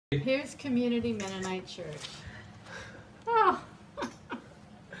Here's Community Mennonite Church. Oh,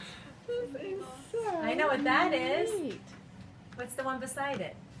 this is so I know what that is. neat. What's the one beside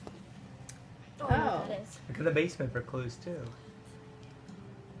it? Oh. That is. Look at the basement for clues too.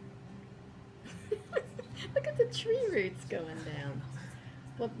 Look at the tree roots going down.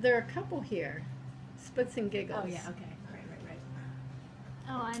 Well, there are a couple here. Splits and Giggles. Oh yeah, okay. Right.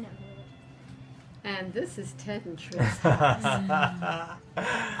 Oh, I know. And this is Ted and Trish's house.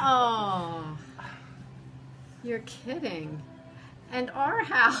 Oh, you're kidding. And our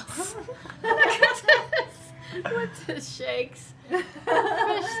house. Look at this. With the shakes. Fish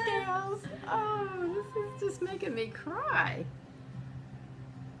scales. Oh, this is just making me cry.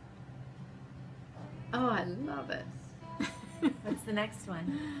 Oh, I love it. What's the next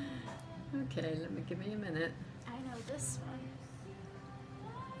one? Okay, give me a minute. I know this one.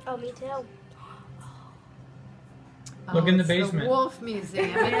 Oh, me too. Look in the it's basement. The Wolf Museum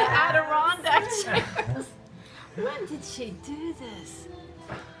in the Adirondack chairs. When did she do this?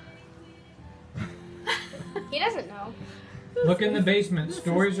 He doesn't know. Look in the basement.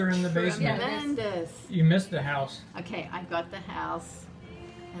 Stories are in the basement. Tremendous. You missed the house. Okay, I got the house,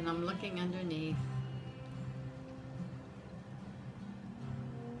 and I'm looking underneath.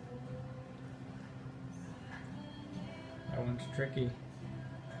 That one's tricky.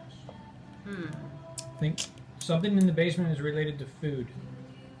 Hmm. Think something in the basement is related to food.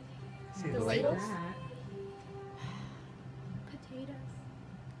 See The the labels? labels?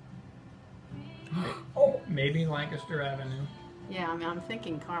 Potatoes. Maybe Lancaster Avenue. Yeah, I'm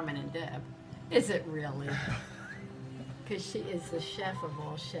thinking Carmen and Deb. Is it really? Because she is the chef of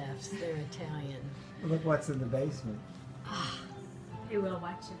all chefs. They're Italian. Look what's in the basement. Hey, Will,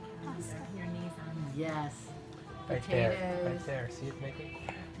 watch your knees on. Yes. Right Potatoes. there. Right there. See it making?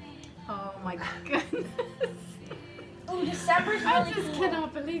 Oh my goodness. Oh, December's I really just cool.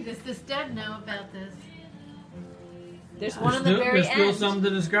 cannot believe this. Does Deb know about this? There's one on the There's very still end. some to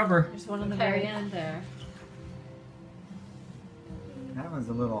discover. There's one on the Okay. very end there. That one's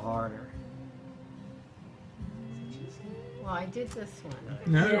a little harder. Well, I did this one.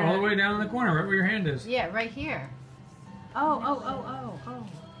 No, Yeah. all the way down in the corner, right where your hand is. Yeah, right here. Oh.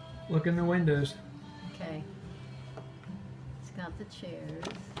 Look in the windows. Okay. It's got the chairs.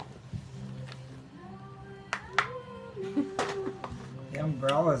 The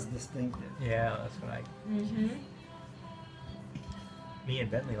umbrella's distinctive. Yeah, that's what I. Mm-hmm. Me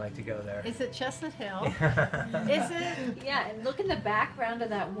and Bentley like to go there. Is it Chestnut Hill? Is it? Yeah, and look in the background of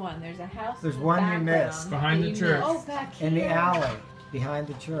that one. There's a house. There's in the one you background missed. Behind that the you church. missed. Oh, back here. In the alley, behind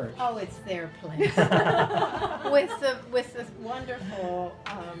the church. Oh, it's their place. with the wonderful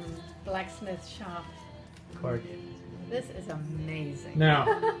blacksmith shop. Corky. This is amazing.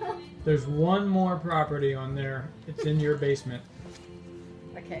 Now, there's one more property on there. It's in your basement.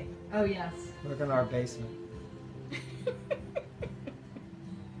 Okay. Oh yes. Look in our basement.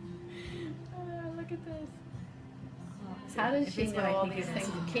 Look at this. How does If she it's what know I all think these it is.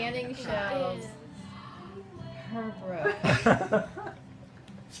 things? Canning shells, her brook.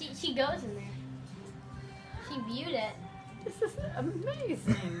 She goes in there. She viewed it. This is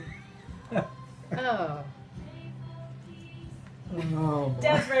amazing. Oh. Oh, boy.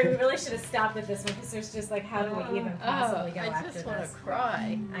 Deb's right. We really should have stopped at this one because there's just like, how do we even possibly go I after just want this? to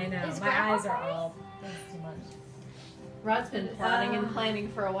cry. I know. Is My Grandpa eyes are coming? all. That's too much. Rod's been plotting and planning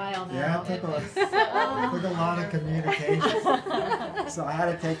for a while now. Yeah, it took a lot of communication. So I had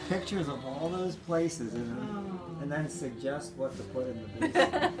to take pictures of all those places and then suggest what to put in the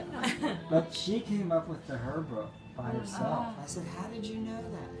basement. But she came up with the Herbrook by herself. I said, how did you know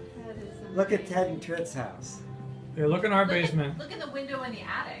that? That is Look at Ted and Trit's house. Here, look in our basement. Look in the window in the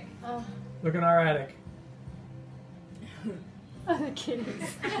attic. Oh, Look in our attic. the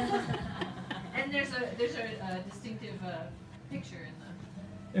kitties. And there's a distinctive picture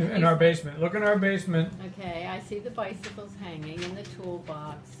in the. In our basement. Look in our basement. Okay, I see the bicycles hanging in the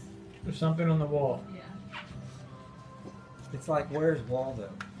toolbox. There's something on the wall. Yeah. It's like, where's Waldo?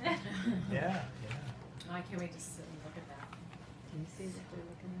 Yeah. Oh, I can't wait to sit and look at that. Can you see what they're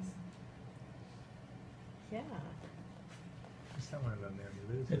looking at? Yeah. There's someone of them there.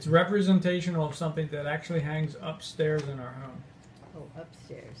 You lose it. It's representational of something that actually hangs upstairs in our home. Oh,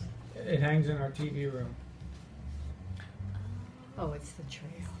 upstairs. It hangs in our TV room. Oh, it's the trail.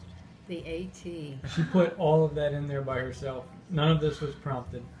 The AT. She put all of that in there by herself. None of this was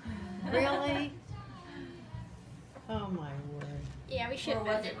prompted. Really? Oh my word. Yeah, we should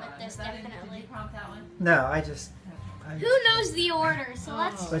visit with this, definitely. Prompt that one. No, I just Who knows the order? So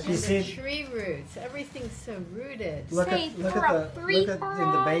let's But you and see- the tree roots. Everything's so rooted. look Say at look for at a the free look at for in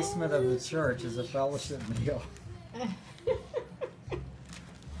the all. basement of the church is a fellowship meal.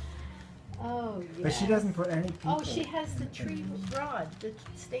 Oh, yes. But she doesn't put any people. Oh, she has the in tree things. rod, the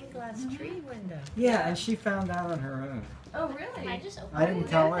stained glass tree window. Yeah, and she found that on her own. Oh, really? I just opened I didn't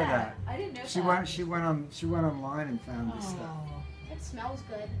tell her know that. I didn't know She that. went online and found this stuff. Oh. It smells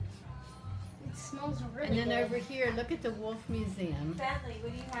good. It smells really And then good. over here, look at the Wolf Museum. Bentley,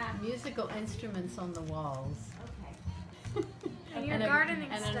 what do you have? Musical instruments on the walls. Okay. And your and gardening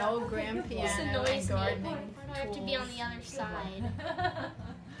and stuff. an old grand This piano and annoys me. gardening I have to be on tools. the other side.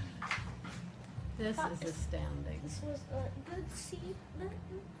 This is astounding. This was a good seat.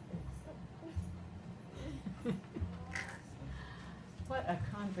 What a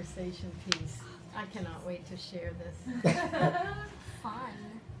conversation piece. I cannot wait to share this. Fun.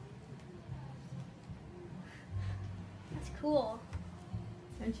 That's cool.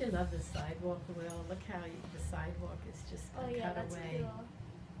 Don't you love the sidewalk, Will? Look how the sidewalk is just Oh a yeah, that's cutaway. cool.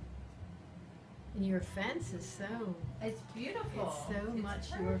 And your fence is so, It's beautiful. it's so much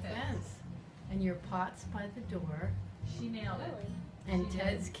your perfect. fence. And your pots by the door. She nailed it. Really? And She did.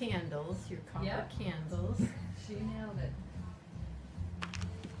 Ted's candles, your copper Yep. candles. She nailed it.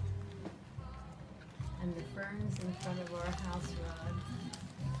 And the ferns in front of our house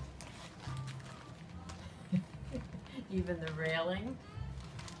rod. Even the railing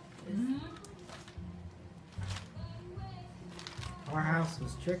is Our house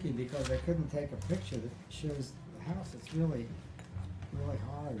was tricky because I couldn't take a picture that shows the house. It's really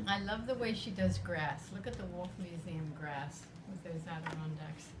hard. I love the way she does grass. Look at the Wolf Museum grass with those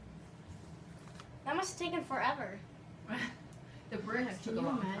Adirondacks. That must have taken forever. The bricks Can took a you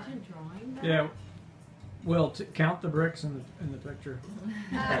long time. imagine drawing that? Yeah. Will, count the bricks in the picture.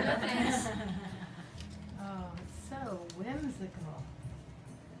 No thanks. Oh, it's so whimsical.